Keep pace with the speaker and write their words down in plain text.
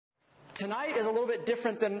Tonight is a little bit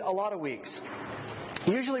different than a lot of weeks.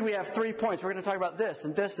 Usually we have 3 points. We're going to talk about this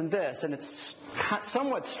and this and this, and it's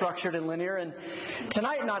somewhat structured and linear, and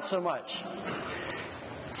tonight not so much.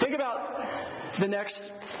 Think about the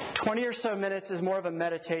next 20 or so minutes is more of a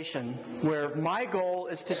meditation, where my goal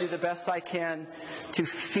is to do the best I can to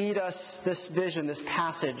feed us this vision, this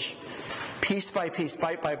passage, piece by piece,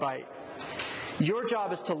 bite by bite. Your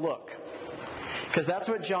job is to look. Because that's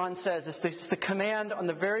what John says. It's the command on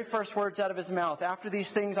the very first words out of his mouth. After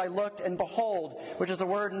these things I looked, and behold, which is a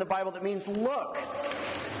word in the Bible that means look.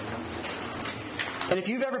 And if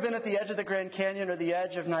you've ever been at the edge of the Grand Canyon or the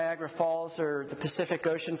edge of Niagara Falls or the Pacific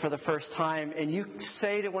Ocean for the first time, and you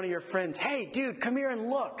say to one of your friends, "Hey, dude, come here and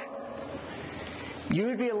look," you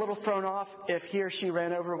would be a little thrown off if he or she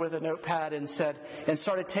ran over with a notepad and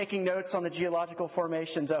started taking notes on the geological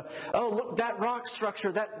formations. Oh, look, that rock structure,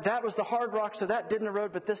 that was the hard rock, so that didn't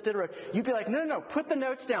erode, but this did erode. You'd be like, no, put the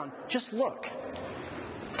notes down. Just look.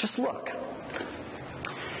 Just look.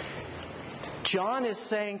 John is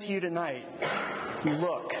saying to you tonight,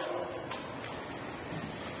 look.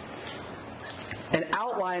 An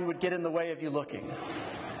outline would get in the way of you looking,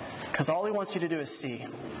 because all he wants you to do is see.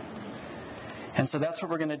 And so that's what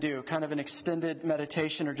we're going to do, kind of an extended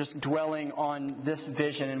meditation or just dwelling on this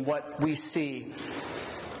vision and what we see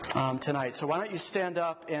tonight. So why don't you stand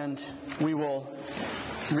up and we will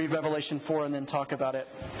read Revelation 4 and then talk about it.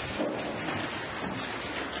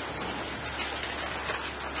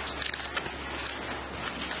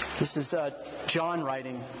 This is John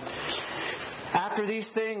writing. After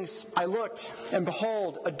these things I looked, and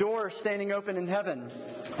behold, a door standing open in heaven.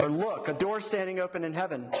 Or look, a door standing open in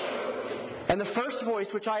heaven. And the first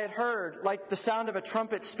voice which I had heard, like the sound of a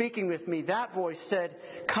trumpet speaking with me, that voice said,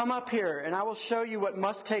 "Come up here, and I will show you what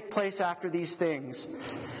must take place after these things."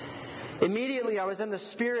 Immediately I was in the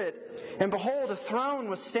Spirit, and behold, a throne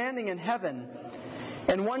was standing in heaven,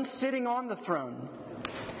 and one sitting on the throne.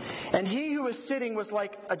 And he who was sitting was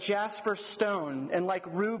like a jasper stone, and like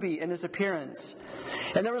ruby in his appearance.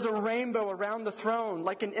 And there was a rainbow around the throne,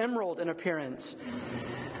 like an emerald in appearance.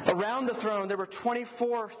 Around the throne there were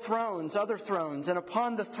 24 thrones, other thrones, and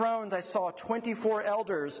upon the thrones I saw 24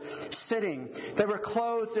 elders sitting. They were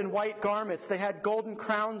clothed in white garments. They had golden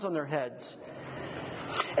crowns on their heads.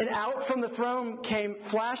 And out from the throne came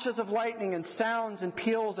flashes of lightning and sounds and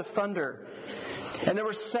peals of thunder. And there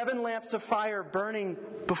were 7 lamps of fire burning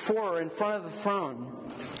before or in front of the throne,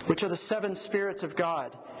 which are the 7 spirits of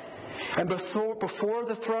God. And before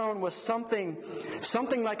the throne was something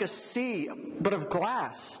like a sea, but of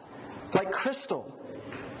glass, like crystal.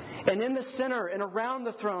 And in the center and around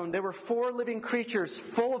the throne there were 4 living creatures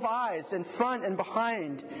full of eyes in front and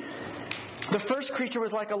behind. The first creature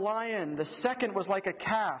was like a lion. The second was like a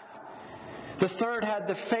calf. The third had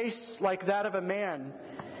the face like that of a man.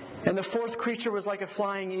 And the fourth creature was like a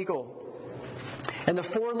flying eagle. And the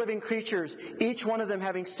 4 living creatures, each one of them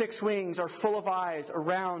having 6 wings, are full of eyes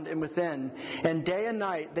around and within. And day and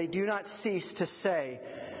night they do not cease to say,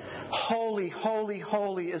 "Holy, holy,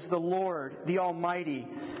 holy is the Lord, the Almighty,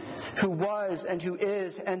 who was and who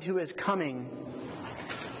is coming."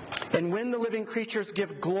 And when the living creatures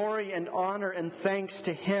give glory and honor and thanks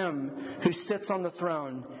to Him who sits on the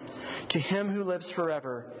throne, to Him who lives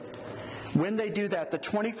forever, when they do that, the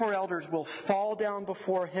 24 elders will fall down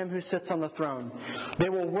before Him who sits on the throne. They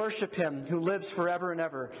will worship Him who lives forever and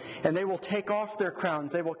ever. And they will take off their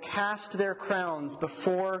crowns. They will cast their crowns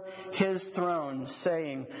before His throne,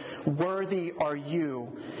 saying, "Worthy are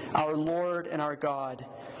you, our Lord and our God,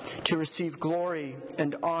 to receive glory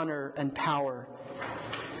and honor and power,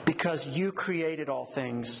 because you created all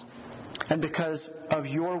things, and because of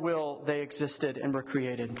your will they existed and were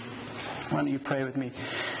created." Why don't you pray with me?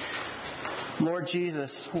 Lord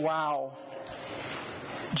Jesus, wow.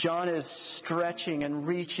 John is stretching and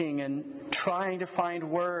reaching and trying to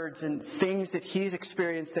find words and things that he's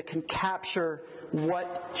experienced that can capture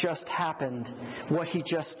what just happened, what he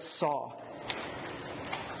just saw.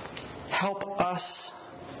 Help us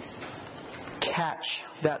catch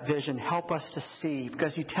that vision. Help us to see,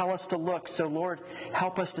 because you tell us to look. So Lord,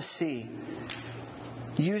 help us to see.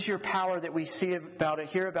 Use your power that we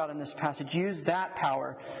hear about in this passage. Use that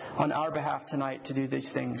power on our behalf tonight to do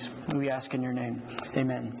these things. We ask in your name.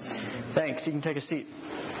 Amen. Thanks. You can take a seat.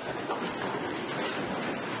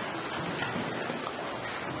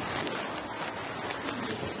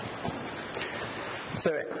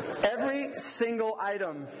 So every single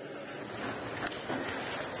item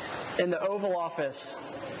in the Oval Office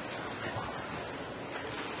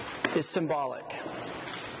is symbolic.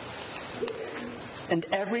 And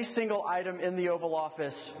every single item in the Oval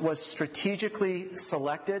Office was strategically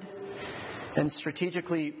selected and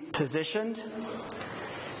strategically positioned.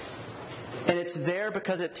 And it's there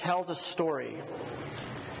because it tells a story.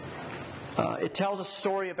 It tells a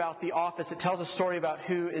story about the office. It tells a story about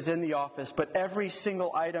who is in the office. But every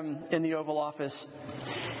single item in the Oval Office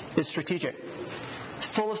is strategic. It's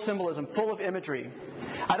full of symbolism, full of imagery.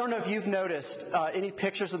 I don't know if you've noticed any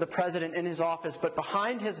pictures of the president in his office, but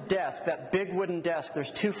behind his desk, that big wooden desk,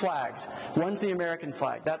 there's two flags. One's the American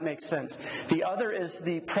flag. That makes sense. The other is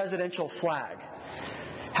the presidential flag.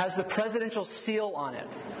 Has the presidential seal on it.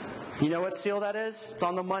 You know what seal that is? It's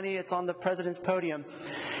on the money. It's on the president's podium.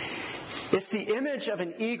 It's the image of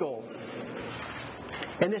an eagle.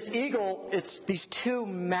 And this eagle, it's these two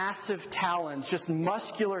massive talons, just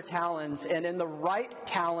muscular talons. And in the right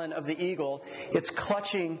talon of the eagle, it's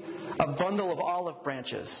clutching a bundle of olive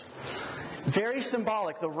branches. Very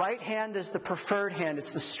symbolic. The right hand is the preferred hand.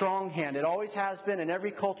 It's the strong hand. It always has been in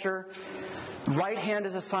every culture. Right hand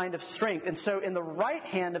is a sign of strength. And so in the right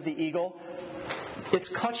hand of the eagle, it's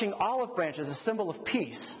clutching olive branches, a symbol of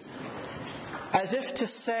peace. As if to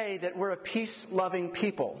say that we're a peace-loving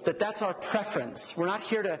people, that that's our preference. We're not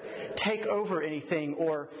here to take over anything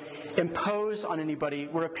or impose on anybody.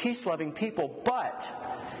 We're a peace-loving people. But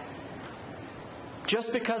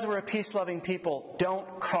just because we're a peace-loving people,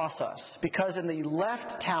 don't cross us. Because in the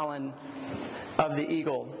left talon of the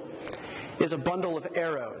eagle is a bundle of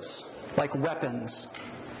arrows, like weapons.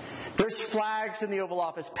 There's flags in the Oval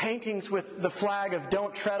Office, paintings with the flag of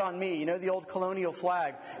 "Don't tread on me." You know the old colonial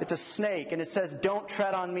flag? It's a snake, and it says, "Don't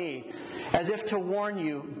tread on me," as if to warn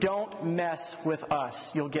you, don't mess with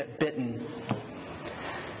us. You'll get bitten.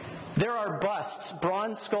 There are busts,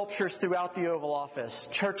 bronze sculptures throughout the Oval Office.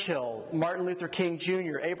 Churchill, Martin Luther King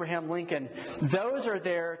Jr., Abraham Lincoln. Those are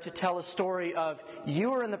there to tell a story of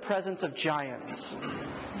you are in the presence of giants.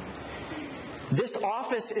 This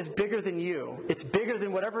office is bigger than you. It's bigger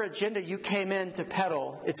than whatever agenda you came in to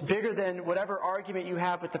peddle. It's bigger than whatever argument you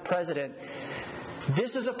have with the president.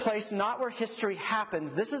 This is a place not where history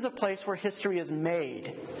happens. This is a place where history is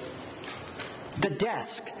made. The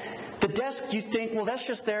desk. The desk, you think, well, that's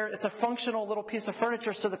just there. It's a functional little piece of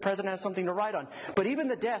furniture so the president has something to write on. But even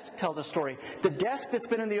the desk tells a story. The desk that's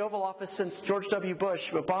been in the Oval Office since George W.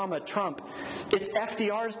 Bush, Obama, Trump, it's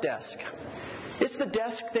FDR's desk. It's the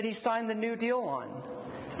desk that he signed the New Deal on.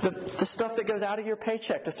 The stuff that goes out of your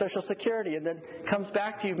paycheck to Social Security and then comes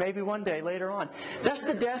back to you maybe one day later on. That's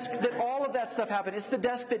the desk that all of that stuff happened. It's the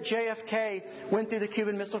desk that JFK went through the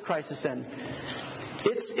Cuban Missile Crisis in.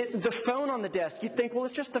 It's the phone on the desk. You'd think, well,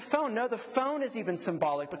 it's just the phone. No, the phone is even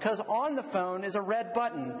symbolic because on the phone is a red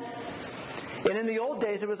button. And in the old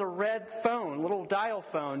days, it was a red phone, little dial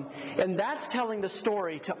phone. And that's telling the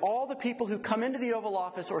story to all the people who come into the Oval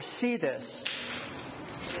Office or see this.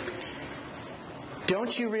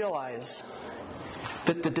 Don't you realize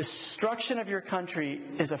that the destruction of your country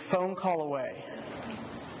is a phone call away?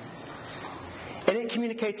 And it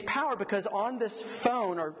communicates power because on this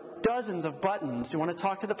phone are dozens of buttons. You want to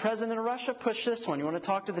talk to the president of Russia? Push this one. You want to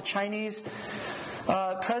talk to the Chinese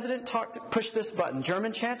president? Push this button.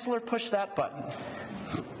 German chancellor? Push that button.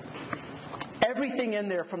 Everything in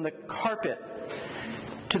there, from the carpet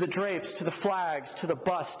to the drapes, to the flags, to the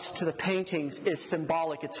busts, to the paintings, is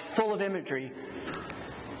symbolic. It's full of imagery.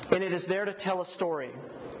 And it is there to tell a story.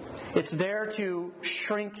 It's there to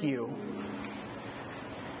shrink you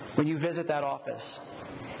when you visit that office.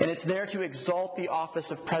 And it's there to exalt the office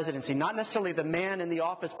of presidency. Not necessarily the man in the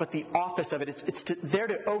office, but the office of it. It's there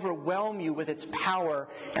to overwhelm you with its power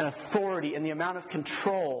and authority and the amount of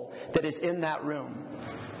control that is in that room.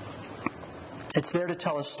 It's there to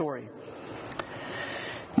tell a story.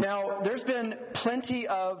 Now, there's been plenty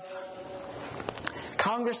of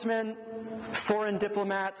congressmen, foreign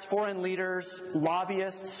diplomats, foreign leaders,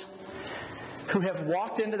 lobbyists who have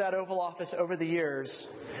walked into that Oval Office over the years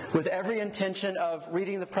with every intention of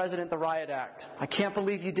reading the President the Riot Act. I can't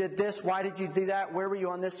believe you did this. Why did you do that? Where were you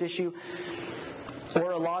on this issue?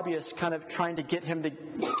 Or a lobbyist kind of trying to get him to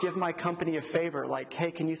give my company a favor, like,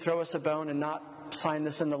 hey, can you throw us a bone and not sign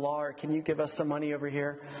this into law, or can you give us some money over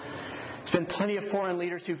here? There's been plenty of foreign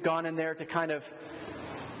leaders who've gone in there to kind of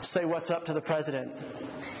say what's up to the president.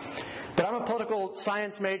 But I'm a political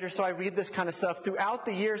science major, so I read this kind of stuff. Throughout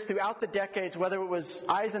the years, throughout the decades, whether it was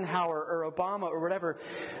Eisenhower or Obama or whatever,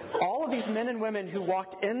 all of these men and women who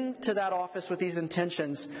walked into that office with these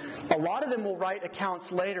intentions, a lot of them will write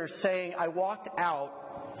accounts later saying, I walked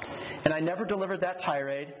out and I never delivered that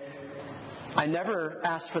tirade. I never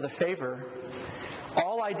asked for the favor.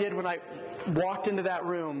 All I did when I walked into that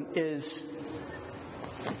room is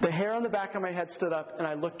the hair on the back of my head stood up and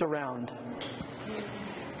I looked around.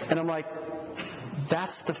 And I'm like,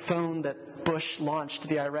 that's the phone that Bush launched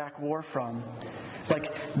the Iraq War from.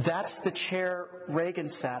 Like, that's the chair Reagan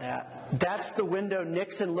sat at. That's the window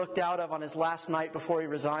Nixon looked out of on his last night before he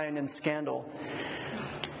resigned in scandal.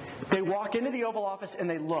 They walk into the Oval Office and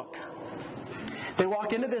they look. They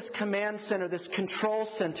walk into this command center, this control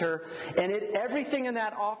center, and everything in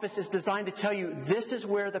that office is designed to tell you this is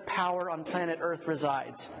where the power on planet Earth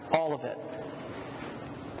resides. All of it.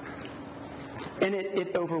 And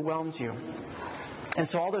it overwhelms you. And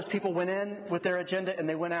so all those people went in with their agenda and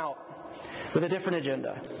they went out with a different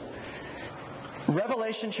agenda.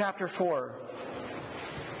 Revelation chapter 4.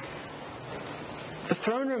 The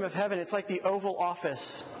throne room of heaven, it's like the Oval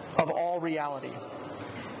Office of all reality.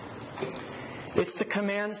 It's the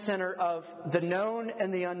command center of the known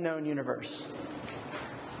and the unknown universe.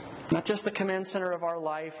 Not just the command center of our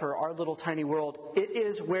life or our little tiny world. It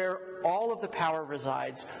is where all of the power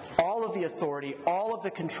resides, all of the authority, all of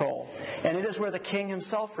the control. And it is where the king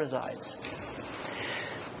himself resides.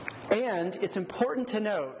 And it's important to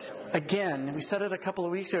note, again, we said it a couple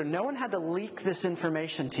of weeks ago, no one had to leak this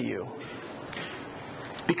information to you.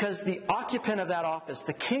 Because the occupant of that office,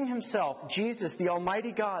 the king himself, Jesus, the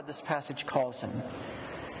Almighty God, this passage calls him,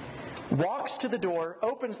 walks to the door,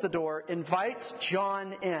 opens the door, invites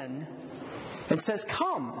John in, and says,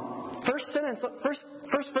 "Come." First sentence,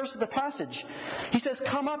 first verse of the passage. He says,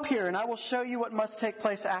 "Come up here, and I will show you what must take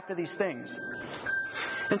place after these things."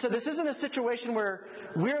 And so this isn't a situation where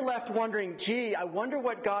we're left wondering, gee, I wonder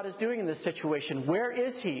what God is doing in this situation. Where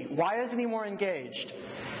is he? Why isn't he more engaged?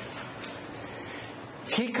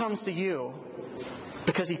 He comes to you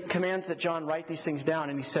because he commands that John write these things down,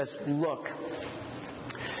 and he says, look.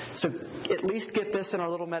 So at least get this in our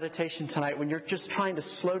little meditation tonight when you're just trying to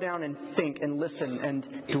slow down and think and listen and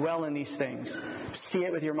dwell in these things. See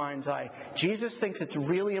it with your mind's eye. Jesus thinks it's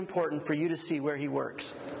really important for you to see where he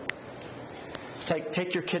works. It's like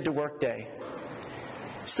take your kid to work day.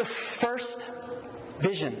 It's the first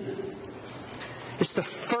vision. It's the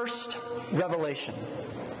first revelation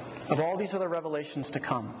of all these other revelations to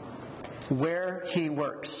come, where he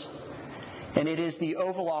works. And it is the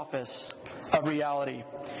Oval Office of reality.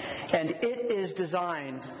 And it is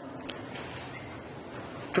designed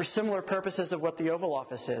for similar purposes of what the Oval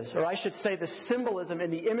Office is. Or I should say the symbolism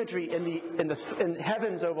and the imagery in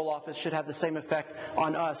heaven's Oval Office should have the same effect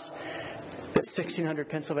on us that 1600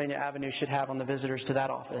 Pennsylvania Avenue should have on the visitors to that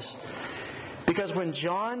office. Because when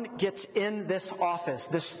John gets in this office,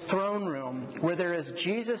 this throne room, where there is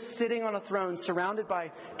Jesus sitting on a throne surrounded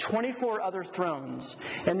by 24 other thrones,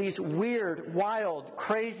 and these weird, wild,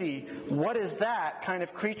 crazy, what is that kind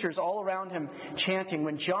of creatures all around him chanting,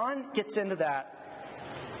 when John gets into that,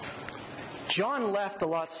 John left a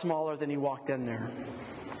lot smaller than he walked in there.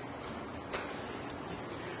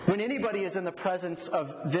 When anybody is in the presence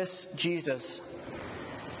of this Jesus,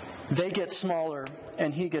 they get smaller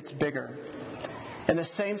and he gets bigger. And the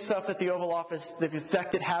same stuff that the Oval Office, the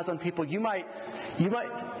effect it has on people, you might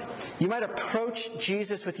approach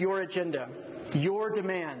Jesus with your agenda, your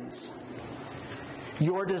demands,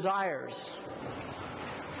 your desires,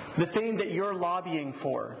 the thing that you're lobbying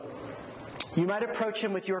for. You might approach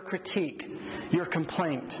him with your critique, your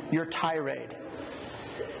complaint, your tirade.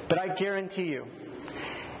 But I guarantee you,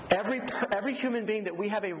 every human being that we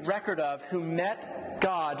have a record of who met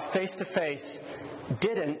God face to face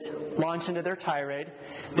didn't launch into their tirade.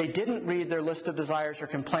 They didn't read their list of desires or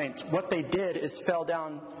complaints. What they did is fell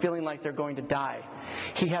down feeling like they're going to die.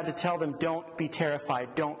 He had to tell them, don't be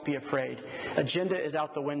terrified, don't be afraid. Agenda is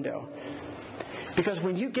out the window. Because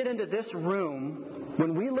when you get into this room,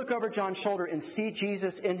 when we look over John's shoulder and see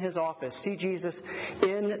Jesus in his office, see Jesus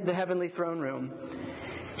in the heavenly throne room,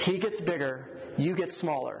 he gets bigger, you get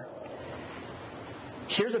smaller.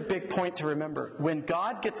 Here's a big point to remember. When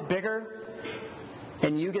God gets bigger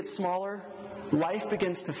and you get smaller, life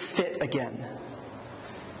begins to fit again.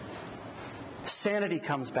 Sanity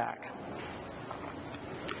comes back.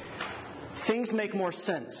 Things make more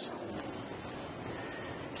sense.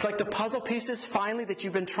 It's like the puzzle pieces finally that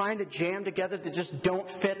you've been trying to jam together that just don't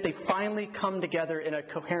fit, they finally come together in a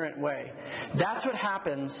coherent way. That's what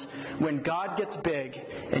happens when God gets big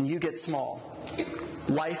and you get small.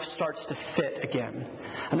 Life starts to fit again.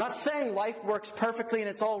 I'm not saying life works perfectly and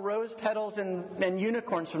it's all rose petals and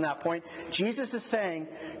unicorns from that point. Jesus is saying,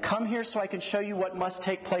 come here so I can show you what must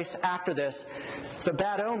take place after this. It's a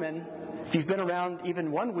bad omen. If you've been around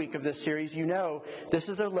even 1 week of this series, you know this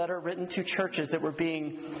is a letter written to churches that were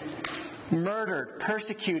being murdered,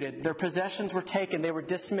 persecuted. Their possessions were taken. They were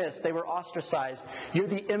dismissed. They were ostracized. You're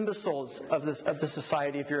the imbeciles of the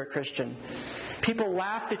society if you're a Christian. People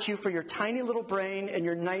laughed at you for your tiny little brain and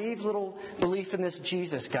your naive little belief in this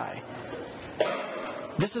Jesus guy.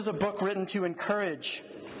 This is a book written to encourage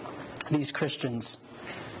these Christians.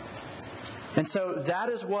 And so that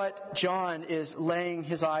is what John is laying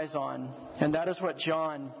his eyes on. And that is what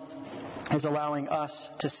John is allowing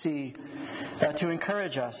us to see, to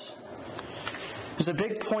encourage us. There's a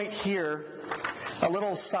big point here, a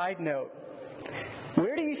little side note.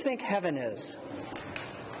 Where do you think heaven is?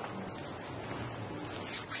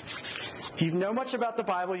 If you know much about the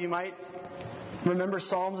Bible, you might remember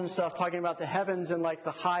Psalms and stuff talking about the heavens and like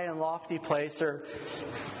the high and lofty place. Or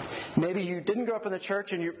maybe you didn't grow up in the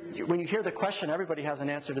church, and when you hear the question, everybody has an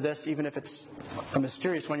answer to this, even if it's a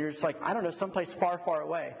mysterious one. You're just like, I don't know, someplace far, far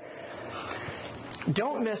away.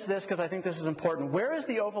 Don't miss this, because I think this is important. Where is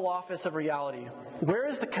the Oval Office of reality? Where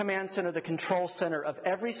is the command center, the control center of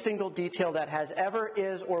every single detail that has ever,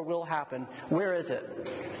 is, or will happen? Where is it?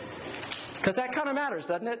 Because that kind of matters,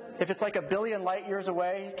 doesn't it? If it's like 1 billion light years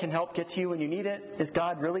away, it can help get to you when you need it. Is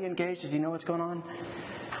God really engaged? Does he know what's going on?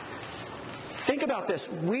 Think about this.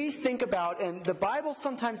 We think about, and the Bible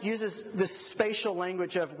sometimes uses this spatial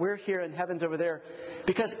language of we're here and heaven's over there,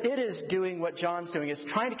 because it is doing what John's doing. It's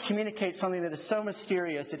trying to communicate something that is so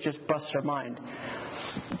mysterious it just busts our mind.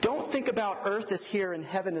 Don't think about earth is here and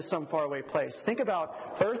heaven is some faraway place. Think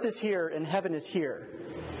about earth is here and heaven is here.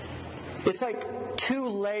 It's like 2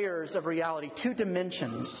 layers of reality, 2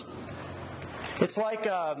 dimensions. It's like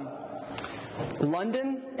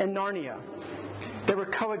London and Narnia. They were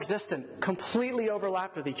coexistent, completely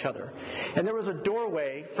overlapped with each other. And there was a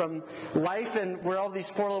doorway from life and where all these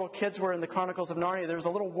 4 little kids were in the Chronicles of Narnia. There was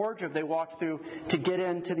a little wardrobe they walked through to get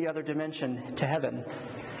into the other dimension, to heaven.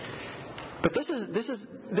 But this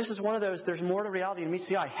is one of those, there's more to reality than meets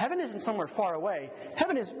the eye. Heaven isn't somewhere far away.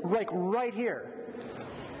 Heaven is like right here.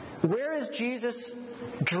 Where is Jesus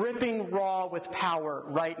dripping raw with power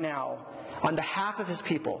right now on behalf of his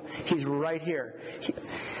people? He's right here.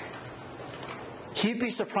 He'd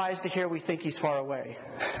be surprised to hear we think he's far away.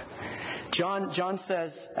 John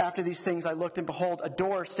says, after these things I looked, and behold, a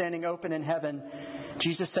door standing open in heaven.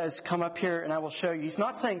 Jesus says, come up here and I will show you. He's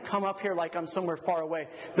not saying come up here like I'm somewhere far away.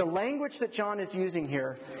 The language that John is using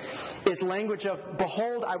here is language of,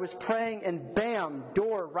 behold, I was praying and bam,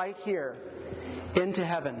 door right here into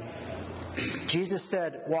heaven. Jesus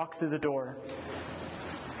said, walk through the door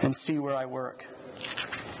and see where I work.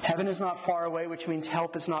 Heaven is not far away, which means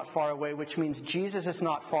help is not far away, which means Jesus is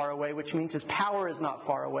not far away, which means his power is not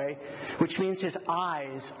far away, which means his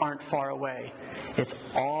eyes aren't far away. It's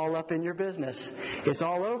all up in your business. It's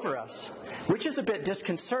all over us, which is a bit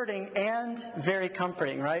disconcerting and very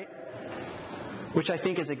comforting, right? Which I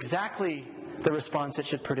think is exactly the response it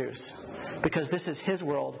should produce, because this is his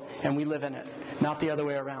world and we live in it, not the other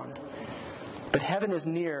way around. But heaven is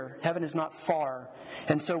near. Heaven is not far.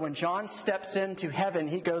 And so when John steps into heaven,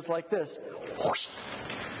 he goes like this. Whoosh.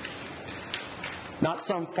 Not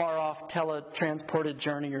some far-off teletransported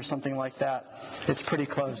journey or something like that. It's pretty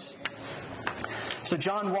close. So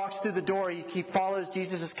John walks through the door. He follows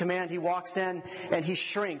Jesus' command. He walks in and he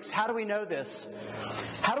shrinks. How do we know this?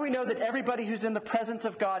 How do we know that everybody who's in the presence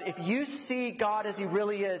of God, if you see God as he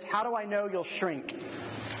really is, how do I know you'll shrink?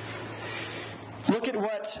 Look at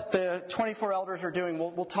what the 24 elders are doing.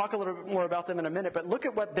 We'll talk a little bit more about them in a minute, but look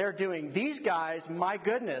at what they're doing. These guys, my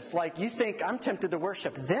goodness, like you think I'm tempted to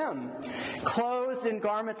worship them. Clothed in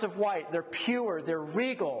garments of white. They're pure. They're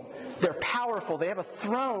regal. They're powerful. They have a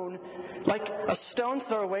throne like a stone's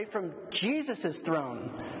throw away from Jesus'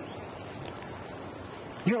 throne.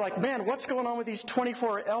 You're like, man, what's going on with these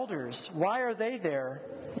 24 elders? Why are they there?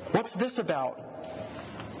 What's this about?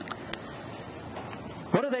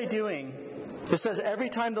 What are they doing? It says every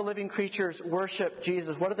time the living creatures worship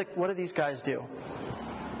Jesus, what do these guys do?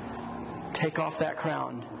 Take off that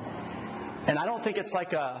crown. And I don't think it's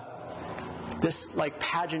like this like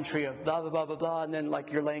pageantry of blah, blah, blah, blah, blah, and then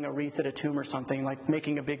like you're laying a wreath at a tomb or something, like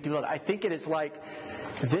making a big deal. I think it is like,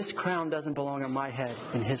 this crown doesn't belong on my head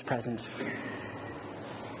in his presence.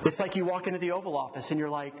 It's like you walk into the Oval Office and you're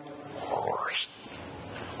like, whoosh.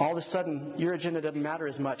 All of a sudden, your agenda doesn't matter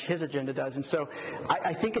as much. His agenda does. And so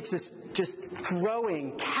I think it's this just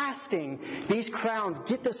throwing, casting these crowns.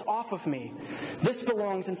 Get this off of me. This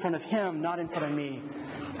belongs in front of him, not in front of me.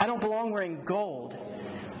 I don't belong wearing gold.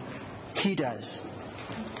 He does.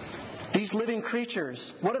 These living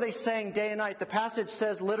creatures, what are they saying day and night? The passage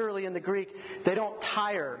says literally in the Greek, they don't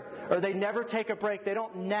tire, or they never take a break. They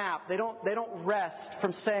don't nap. They don't rest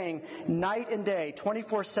from saying night and day,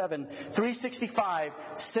 24/7, 365,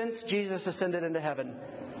 since Jesus ascended into heaven.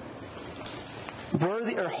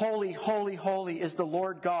 Worthy or holy, holy, holy is the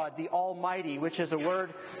Lord God, the Almighty, which is a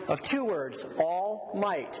word of 2 words, all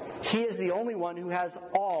might. He is the only one who has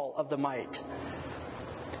all of the might.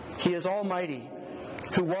 He is almighty.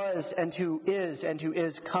 who was and who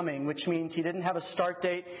is coming, which means he didn't have a start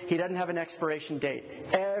date, he doesn't have an expiration date.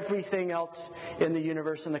 Everything else in the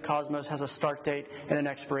universe and the cosmos has a start date and an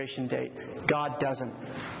expiration date. God doesn't.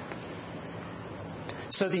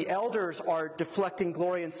 So the elders are deflecting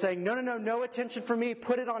glory and saying, no attention for me.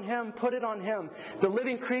 Put it on him, put it on him. The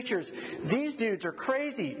living creatures, these dudes are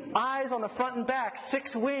crazy. Eyes on the front and back,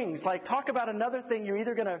 6 wings. Like, talk about another thing you're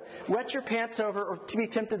either going to wet your pants over or to be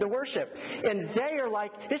tempted to worship. And they are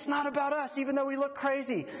like, it's not about us, even though we look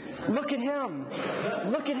crazy. Look at him.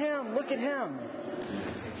 Look at him. Look at him.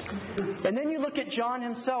 And then you look at John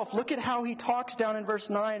himself. Look at how he talks down in verse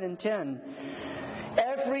 9 and 10.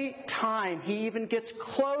 Every time he even gets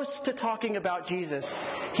close to talking about Jesus,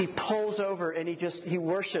 he pulls over and he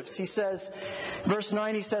worships. He says, verse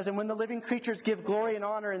 9, he says, and when the living creatures give glory and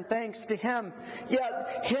honor and thanks to him,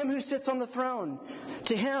 him who sits on the throne,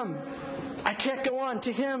 to him, I can't go on,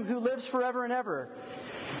 to him who lives forever and ever.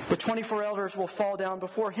 The 24 elders will fall down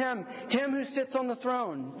before him who sits on the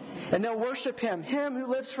throne, and they'll worship him who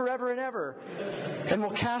lives forever and ever, and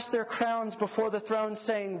will cast their crowns before the throne,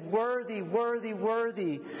 saying, worthy, worthy,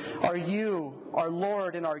 worthy are you, our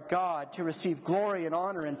Lord and our God, to receive glory and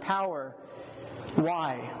honor and power.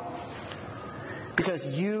 Why? Because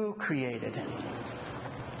you created.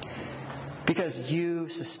 Because you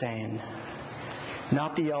sustain.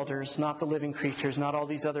 Not the elders, not the living creatures, not all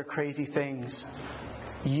these other crazy things.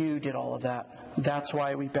 You did all of that. That's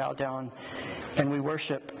why we bow down and we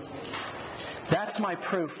worship. That's my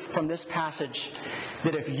proof from this passage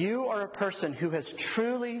that if you are a person who has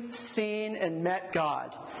truly seen and met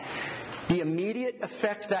God, the immediate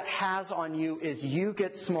effect that has on you is you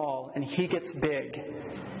get small and he gets big.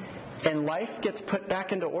 And life gets put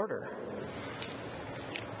back into order.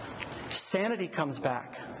 Sanity comes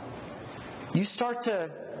back. You start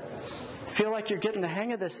to feel like you're getting the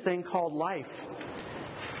hang of this thing called life.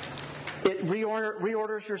 It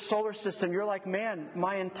reorders your solar system. You're like, man,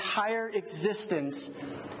 my entire existence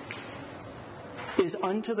is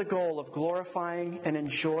unto the goal of glorifying and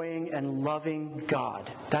enjoying and loving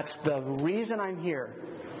God. That's the reason I'm here.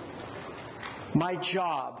 My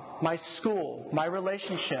job, my school, my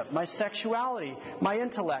relationship, my sexuality, my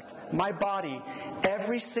intellect, my body,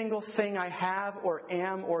 every single thing I have or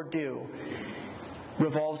am or do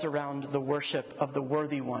revolves around the worship of the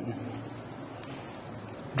worthy one.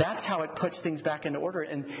 That's how it puts things back into order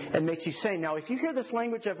and makes you say, now if you hear this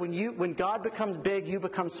language of when God becomes big, you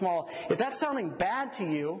become small, if that's sounding bad to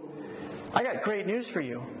you, I got great news for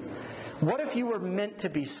you. What if you were meant to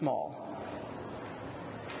be small?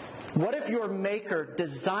 What if your Maker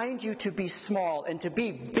designed you to be small, and to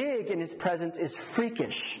be big in His presence is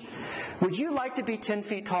freakish? Would you like to be 10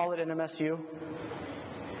 feet tall at NMSU?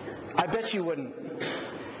 I bet you wouldn't.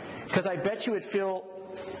 Because I bet you would feel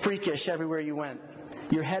freakish everywhere you went.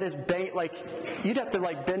 Your head is bent, like you'd have to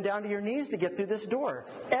bend down to your knees to get through this door.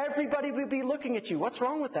 Everybody would be looking at you. What's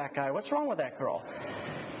wrong with that guy? What's wrong with that girl?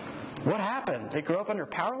 What happened? They grew up under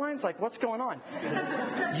power lines? Like, what's going on?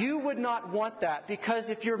 You would not want that, because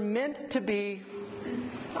if you're meant to be,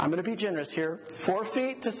 I'm going to be generous here, 4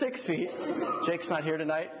 feet to 6 feet. Jake's not here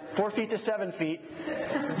tonight. 4 feet to 7 feet.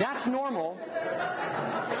 That's normal.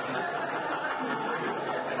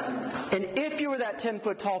 And if you were that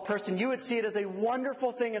 10-foot tall person, you would see it as a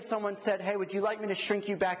wonderful thing if someone said, hey, would you like me to shrink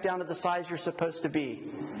you back down to the size you're supposed to be?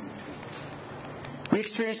 We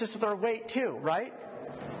experience this with our weight too, right?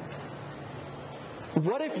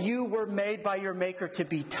 What if you were made by your Maker to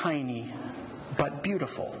be tiny but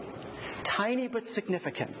beautiful? Tiny but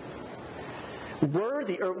significant.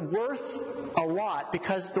 Worthy or worth a lot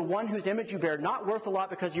because the one whose image you bear, not worth a lot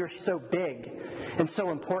because you're so big and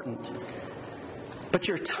so important. But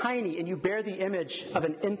you're tiny and you bear the image of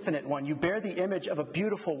an infinite one. You bear the image of a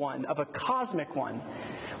beautiful one, of a cosmic one.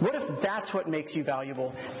 What if that's what makes you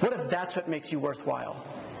valuable? What if that's what makes you worthwhile?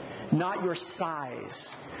 Not your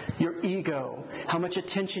size, your ego, how much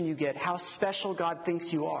attention you get, how special God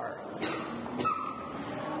thinks you are.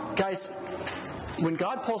 Guys, when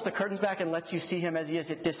God pulls the curtains back and lets you see Him as He is,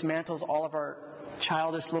 it dismantles all of our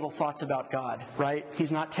childish little thoughts about God, right?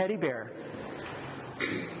 He's not teddy bear.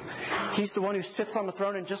 He's the one who sits on the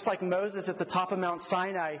throne, and just like Moses at the top of Mount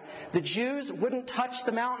Sinai, the Jews wouldn't touch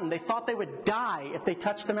the mountain. They thought they would die if they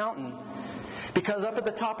touched the mountain. Because up at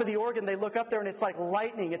the top of the organ, they look up there and it's like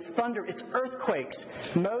lightning, it's thunder, it's earthquakes.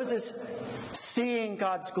 Moses seeing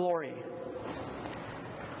God's glory.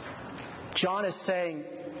 John is saying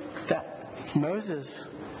that Moses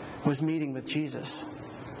was meeting with Jesus.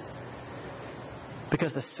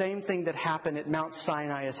 Because the same thing that happened at Mount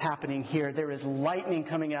Sinai is happening here. There is lightning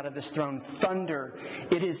coming out of this throne, thunder.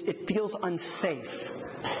 It feels unsafe.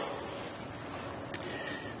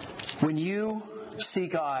 When you see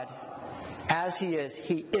God as He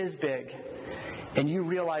is big. And you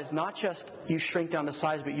realize not just you shrink down to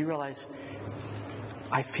size, but you realize,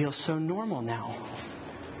 I feel so normal now.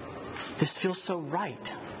 This feels so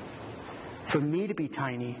right. For me to be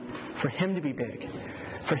tiny, for Him to be big,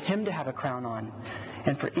 for Him to have a crown on,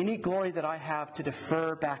 and for any glory that I have to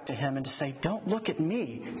defer back to Him and to say, don't look at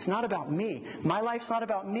me. It's not about me. My life's not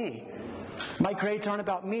about me. My grades aren't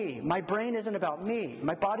about me. My brain isn't about me.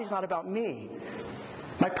 My body's not about me.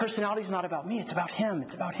 My personality's not about me. It's about Him.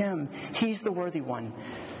 It's about Him. He's the worthy one.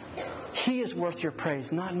 He is worth your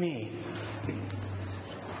praise, not me.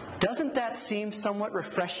 Doesn't that seem somewhat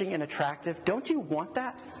refreshing and attractive? Don't you want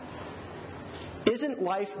that? Isn't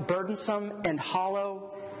life burdensome and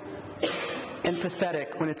hollow and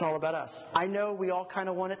pathetic when it's all about us? I know we all kind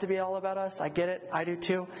of want it to be all about us. I get it. I do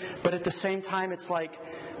too. But at the same time, it's like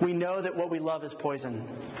we know that what we love is poison.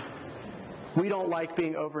 We don't like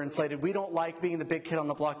being overinflated. We don't like being the big kid on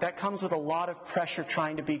the block. That comes with a lot of pressure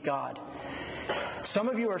trying to be God. Some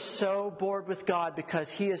of you are so bored with God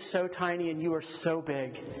because He is so tiny and you are so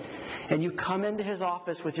big. And you come into His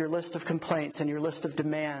office with your list of complaints and your list of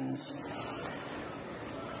demands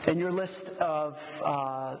and your list of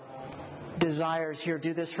desires. Here,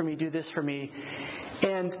 do this for me, do this for me.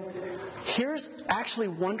 And here's actually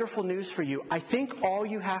wonderful news for you. I think all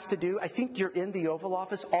you have to do, I think you're in the Oval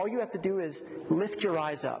Office, all you have to do is lift your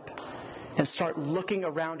eyes up and start looking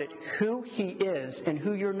around at who He is and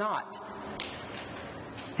who you're not.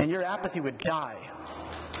 And your apathy would die.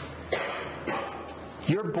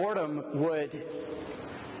 Your boredom would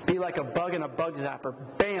be like a bug in a bug zapper.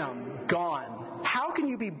 Bam, gone. How can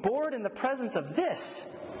you be bored in the presence of this?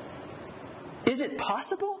 Is it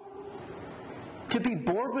possible to be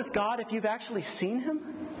bored with God if you've actually seen Him?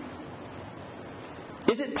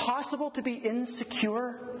 Is it possible to be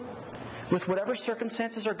insecure with whatever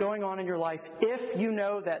circumstances are going on in your life if you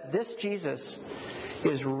know that this Jesus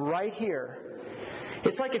is right here?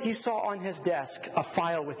 It's like if you saw on His desk a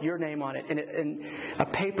file with your name on it and a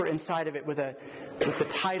paper inside of it with the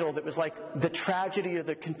title that was like the tragedy or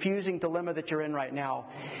the confusing dilemma that you're in right now.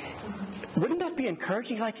 Wouldn't that be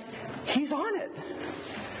encouraging? Like, He's on it.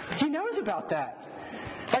 He knows about that.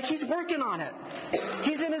 Like, He's working on it.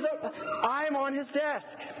 He's in His own... I'm on His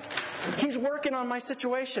desk. He's working on my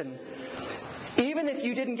situation. Even if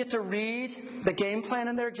you didn't get to read the game plan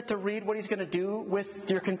in there, get to read what He's going to do with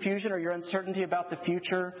your confusion or your uncertainty about the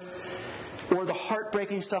future, or the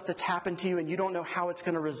heartbreaking stuff that's happened to you and you don't know how it's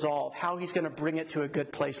going to resolve, how He's going to bring it to a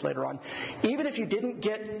good place later on. Even if you didn't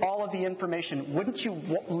get all of the information, wouldn't you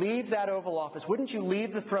leave that Oval Office? Wouldn't you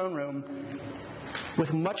leave the throne room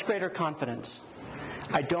with much greater confidence?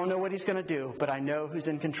 I don't know what He's going to do, but I know who's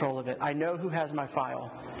in control of it. I know who has my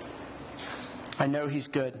file. I know He's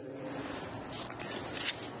good.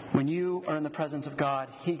 When you are in the presence of God,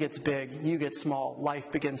 He gets big, you get small.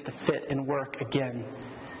 Life begins to fit and work again.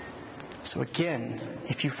 So again,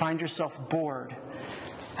 if you find yourself bored,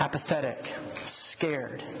 apathetic,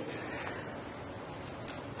 scared,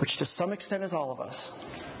 which to some extent is all of us,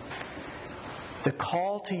 the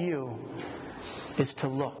call to you is to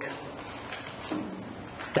look.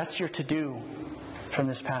 That's your to-do from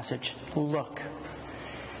this passage. Look.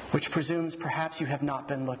 Which presumes perhaps you have not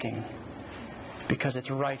been looking, because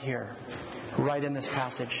it's right here, right in this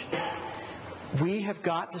passage. We have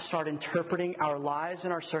got to start interpreting our lives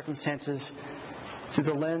and our circumstances through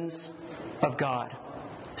the lens of God.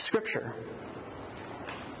 Scripture.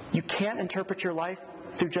 You can't interpret your life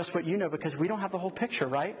through just what you know because we don't have the whole picture,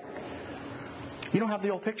 right? You don't have the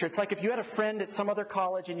whole picture. It's like if you had a friend at some other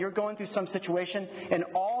college and you're going through some situation and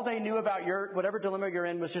all they knew about your whatever dilemma you're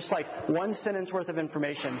in was just like one sentence worth of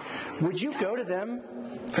information. Would you go to them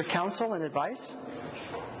for counsel and advice?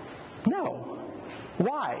 No.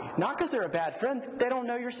 Why? Not because they're a bad friend. They don't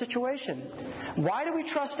know your situation. Why do we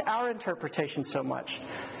trust our interpretation so much?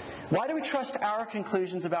 Why do we trust our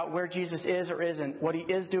conclusions about where Jesus is or isn't, what He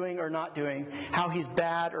is doing or not doing, how He's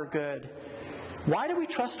bad or good? Why do we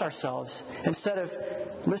trust ourselves instead of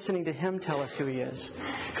listening to Him tell us who He is?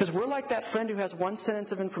 Because we're like that friend who has one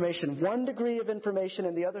sentence of information, one degree of information,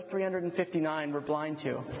 and the other 359 we're blind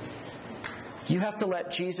to. You have to let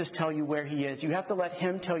Jesus tell you where He is. You have to let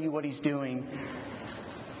Him tell you what He's doing.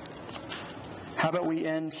 How about we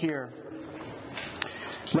end here?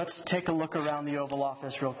 Let's take a look around the Oval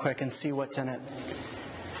Office real quick and see what's in it.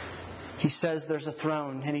 He says there's a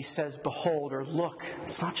throne, and He says, behold, or look.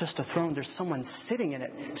 It's not just a throne. There's someone sitting in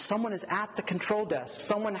it. Someone is at the control desk.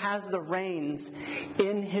 Someone has the reins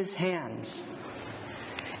in his hands.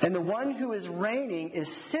 And the one who is reigning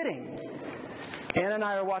is sitting. Anna and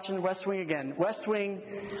I are watching West Wing again. West Wing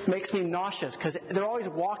makes me nauseous because they're always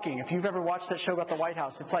walking. If you've ever watched that show about the White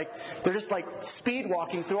House, it's like they're just like speed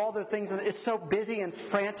walking through all the things. It's so busy and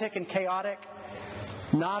frantic and chaotic.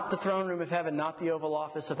 Not the throne room of heaven, not the Oval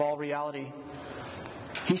Office of all reality.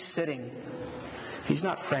 He's sitting. He's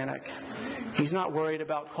not frantic. He's not worried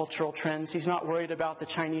about cultural trends. He's not worried about the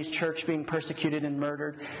Chinese church being persecuted and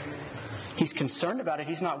murdered. He's concerned about it.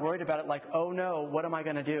 He's not worried about it like, oh no, what am I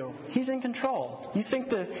going to do? He's in control. You think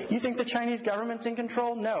the Chinese government's in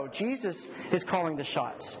control? No, Jesus is calling the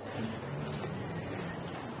shots.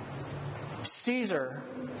 Caesar,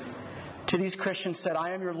 to these Christians, said,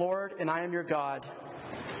 I am your Lord and I am your God.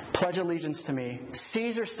 Pledge allegiance to me.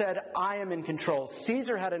 Caesar said, I am in control.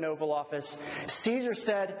 Caesar had an Oval Office. Caesar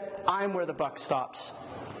said, I'm where the buck stops.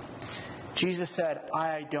 Jesus said,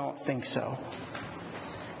 I don't think so.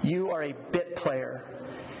 You are a bit player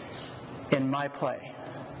in my play.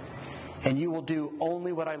 And you will do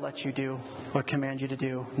only what I let you do or command you to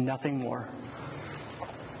do, nothing more.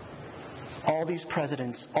 All these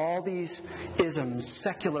presidents, all these isms,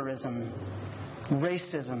 secularism,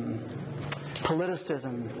 racism,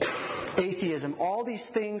 politicism, atheism, all these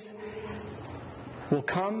things will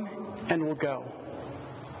come and will go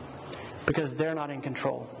because they're not in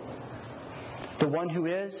control. The one who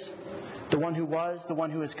is, the one who was, the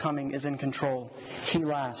one who is coming is in control. He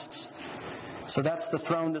lasts. So that's the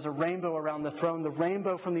throne. There's a rainbow around the throne. The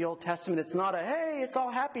rainbow from the Old Testament, it's not a, hey, it's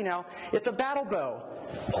all happy now. It's a battle bow.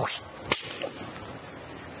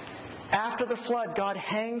 After the flood, God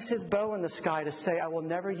hangs his bow in the sky to say, I will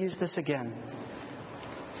never use this again.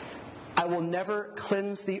 I will never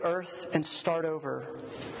cleanse the earth and start over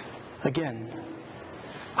again.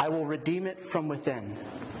 I will redeem it from within.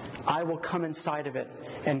 I will come inside of it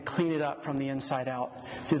and clean it up from the inside out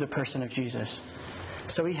through the person of Jesus.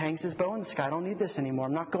 So he hangs his bow in the sky. I don't need this anymore.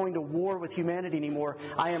 I'm not going to war with humanity anymore.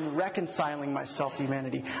 I am reconciling myself to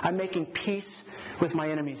humanity. I'm making peace with my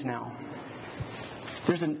enemies now.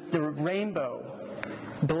 There's the rainbow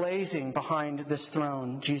blazing behind this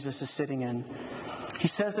throne Jesus is sitting in. He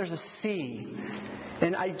says there's a sea.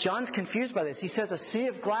 And John's confused by this. He says a sea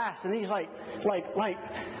of glass. And he's like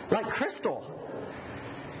crystal.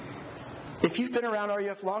 If you've been around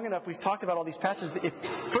RUF long enough, we've talked about all these patches. If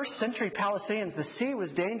first century Palestinians, the sea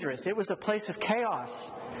was dangerous. It was a place of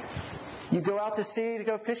chaos. You go out to sea to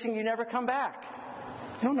go fishing, you never come back.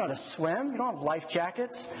 You don't know how to swim. You don't have life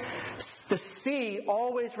jackets. The sea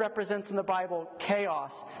always represents in the Bible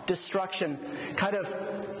chaos, destruction, kind of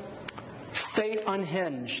fate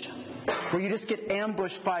unhinged, where you just get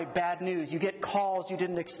ambushed by bad news. You get calls you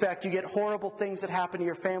didn't expect. You get horrible things that happen to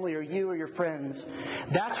your family or you or your friends.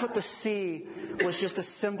 That's what the sea was just a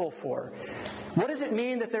symbol for. What does it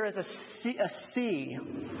mean that there is a sea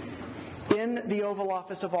in the Oval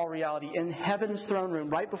Office of all reality, in heaven's throne room,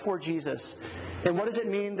 right before Jesus? And what does it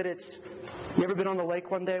mean that it's... You ever been on the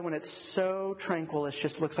lake one day when it's so tranquil it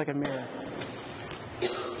just looks like a mirror?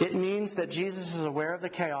 It means that Jesus is aware of the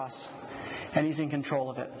chaos and he's in control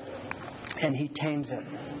of it. And he tames it.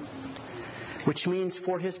 Which means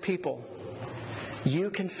for his people, you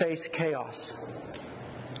can face chaos.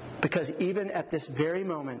 Because even at this very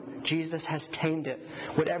moment, Jesus has tamed it.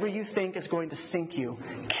 Whatever you think is going to sink you,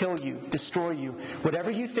 kill you, destroy you,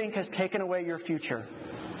 whatever you think has taken away your future,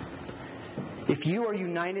 if you are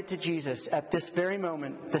united to Jesus at this very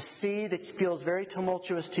moment, the sea that feels very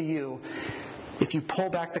tumultuous to you, if you pull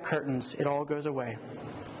back the curtains, it all goes away.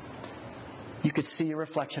 You could see your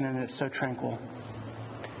reflection in it. It's so tranquil.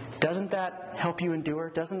 Doesn't that help you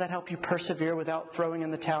endure? Doesn't that help you persevere without throwing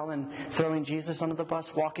in the towel and throwing Jesus under the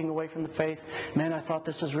bus, walking away from the faith? Man, I thought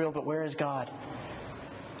this was real, but where is God?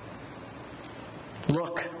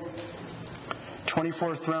 Look,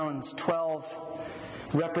 24 thrones, 12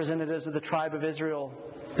 representatives of the tribe of Israel,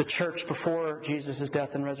 the church before Jesus'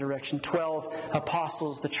 death and resurrection, 12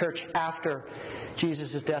 apostles, the church after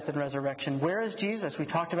Jesus' death and resurrection. Where is Jesus? We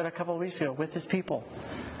talked about it a couple of weeks ago, with his people.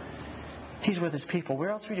 He's with his people. Where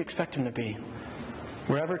else would you expect him to be?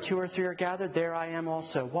 Wherever 2 or 3 are gathered, there I am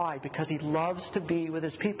also. Why? Because he loves to be with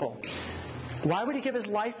his people. Why would he give his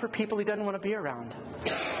life for people he doesn't want to be around?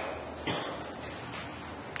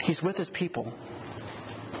 He's with his people.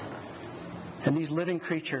 And these living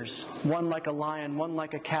creatures, one like a lion, one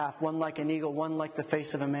like a calf, one like an eagle, one like the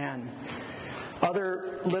face of a man.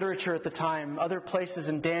 Other literature at the time, other places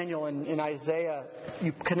in Daniel and in Isaiah,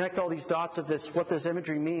 you connect all these dots of this, what this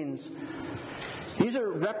imagery means. These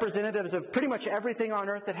are representatives of pretty much everything on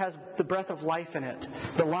earth that has the breath of life in it.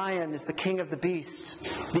 The lion is the king of the beasts.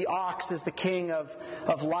 The ox is the king of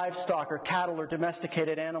livestock or cattle or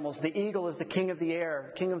domesticated animals. The eagle is the king of the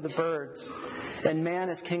air, king of the birds. And man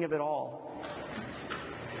is king of it all.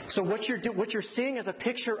 So what you're seeing is a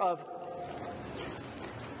picture of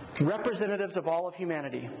representatives of all of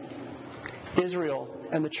humanity. Israel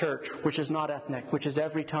and the church, which is not ethnic, which is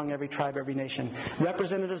every tongue, every tribe, every nation.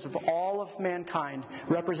 Representatives of all of mankind,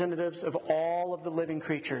 representatives of all of the living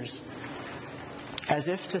creatures. As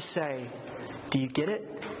if to say, do you get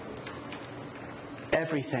it?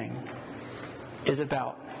 Everything is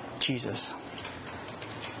about Jesus.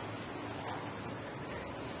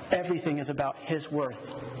 Everything is about His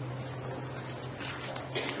worth.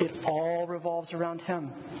 It all revolves around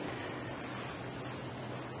Him.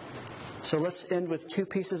 So let's end with two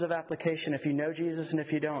pieces of application if you know Jesus and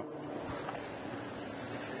if you don't.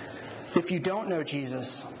 If you don't know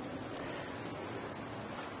Jesus,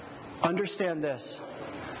 understand this.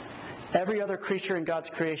 Every other creature in God's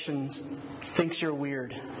creations thinks you're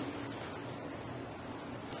weird.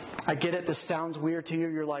 I get it, this sounds weird to you.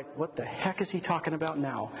 You're like, what the heck is he talking about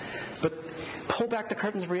now? But pull back the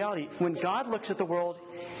curtains of reality. When God looks at the world,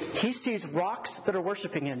 He sees rocks that are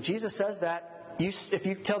worshiping Him. Jesus says that. If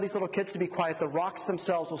you tell these little kids to be quiet, the rocks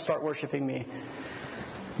themselves will start worshiping me.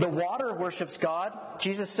 The water worships God.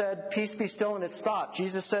 Jesus said, peace be still, and it stopped.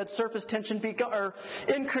 Jesus said, surface tension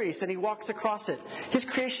increase, and He walks across it. His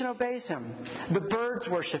creation obeys Him. The birds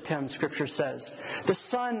worship Him, Scripture says. The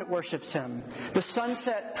sun worships Him. The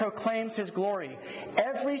sunset proclaims His glory.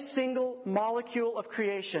 Every single molecule of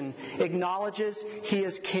creation acknowledges He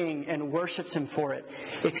is King and worships Him for it,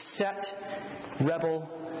 except rebel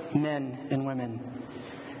men and women.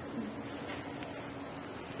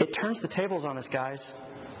 It turns the tables on us, guys.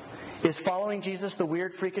 Is following Jesus the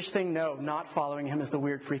weird, freakish thing? No, not following Him is the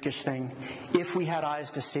weird, freakish thing. If we had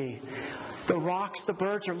eyes to see. The rocks, the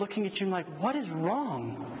birds are looking at you and like, what is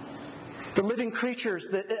wrong? The living creatures,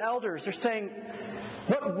 the elders are saying,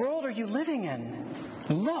 what world are you living in?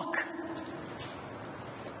 Look.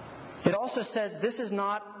 It also says this is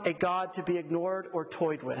not a God to be ignored or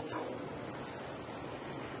toyed with.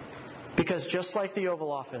 Because just like the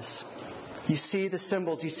Oval Office, you see the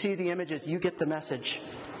symbols, you see the images, you get the message.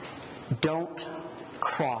 Don't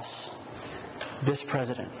cross this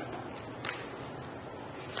president.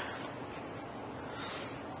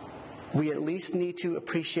 We at least need to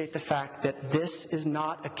appreciate the fact that this is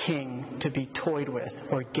not a king to be toyed with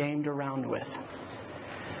or gamed around with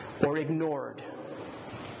or ignored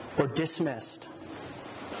or dismissed.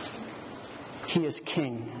 He is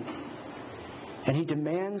king. And He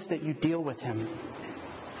demands that you deal with Him.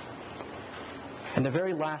 And the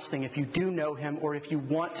very last thing, if you do know Him or if you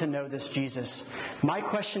want to know this Jesus, my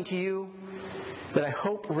question to you that I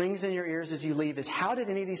hope rings in your ears as you leave is, how did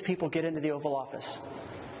any of these people get into the Oval Office?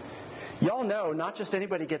 Y'all know not just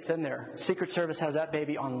anybody gets in there. Secret Service has that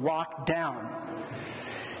baby on lockdown.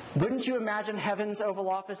 Wouldn't you imagine heaven's Oval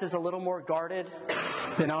Office is a little more guarded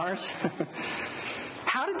than ours?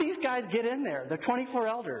 How did these guys get in there? They're 24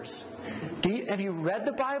 elders. Have you read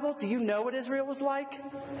the Bible? Do you know what Israel was like?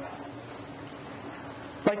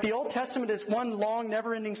 Like the Old Testament is one long,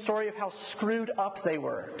 never-ending story of how screwed up they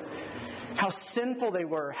were, how sinful they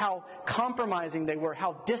were, how compromising they were,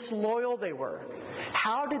 how disloyal they were.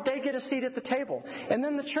 How did they get a seat at the table? And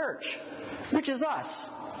then the church, which is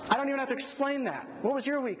us. I don't even have to explain that. What was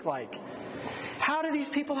your week like? How do these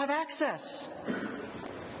people have access?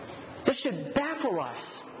 This should baffle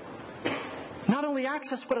us. Not only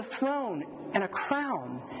access, but a throne and a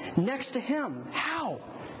crown next to Him. How?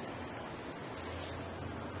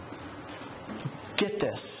 Get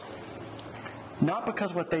this. Not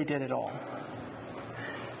because of what they did at all.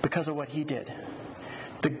 Because of what He did.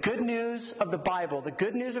 The good news of the Bible, the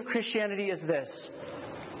good news of Christianity is this.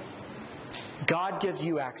 God gives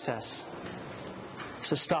you access.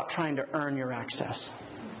 So stop trying to earn your access.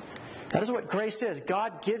 That is what grace is.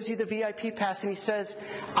 God gives you the VIP pass and He says,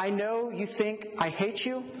 I know you think I hate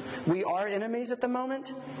you. We are enemies at the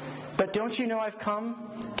moment. But don't you know I've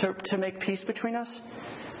come to make peace between us?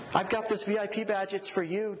 I've got this VIP badge. It's for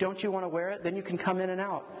you. Don't you want to wear it? Then you can come in and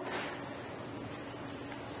out.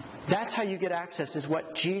 That's how you get access, is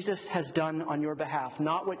what Jesus has done on your behalf,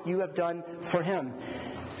 not what you have done for Him.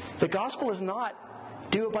 The gospel is not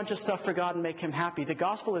do a bunch of stuff for God and make Him happy. The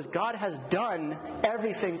gospel is God has done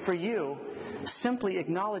everything for you. Simply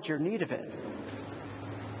acknowledge your need of it.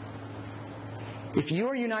 If you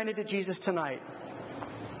are united to Jesus tonight,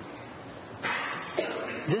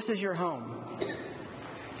 this is your home.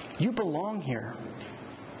 You belong here.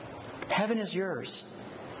 Heaven is yours.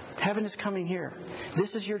 Heaven is coming here.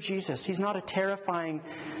 This is your Jesus. He's not a terrifying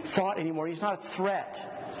thought anymore. He's not a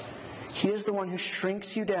threat. He is the one who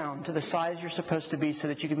shrinks you down to the size you're supposed to be so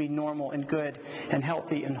that you can be normal and good and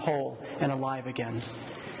healthy and whole and alive again.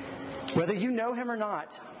 Whether you know Him or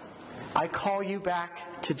not, I call you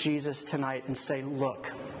back to Jesus tonight and say,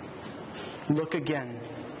 look. Look again.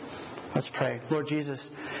 Let's pray. Lord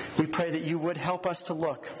Jesus, we pray that you would help us to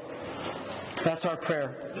look. That's our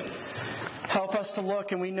prayer. Help us to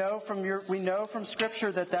look, and we know from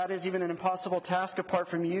Scripture that is even an impossible task apart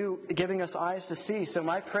from you giving us eyes to see. So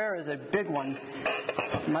my prayer is a big one.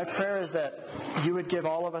 My prayer is that you would give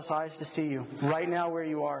all of us eyes to see you right now where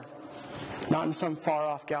you are. Not in some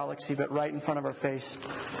far-off galaxy, but right in front of our face.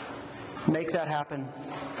 Make that happen.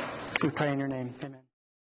 We pray in your name. Amen.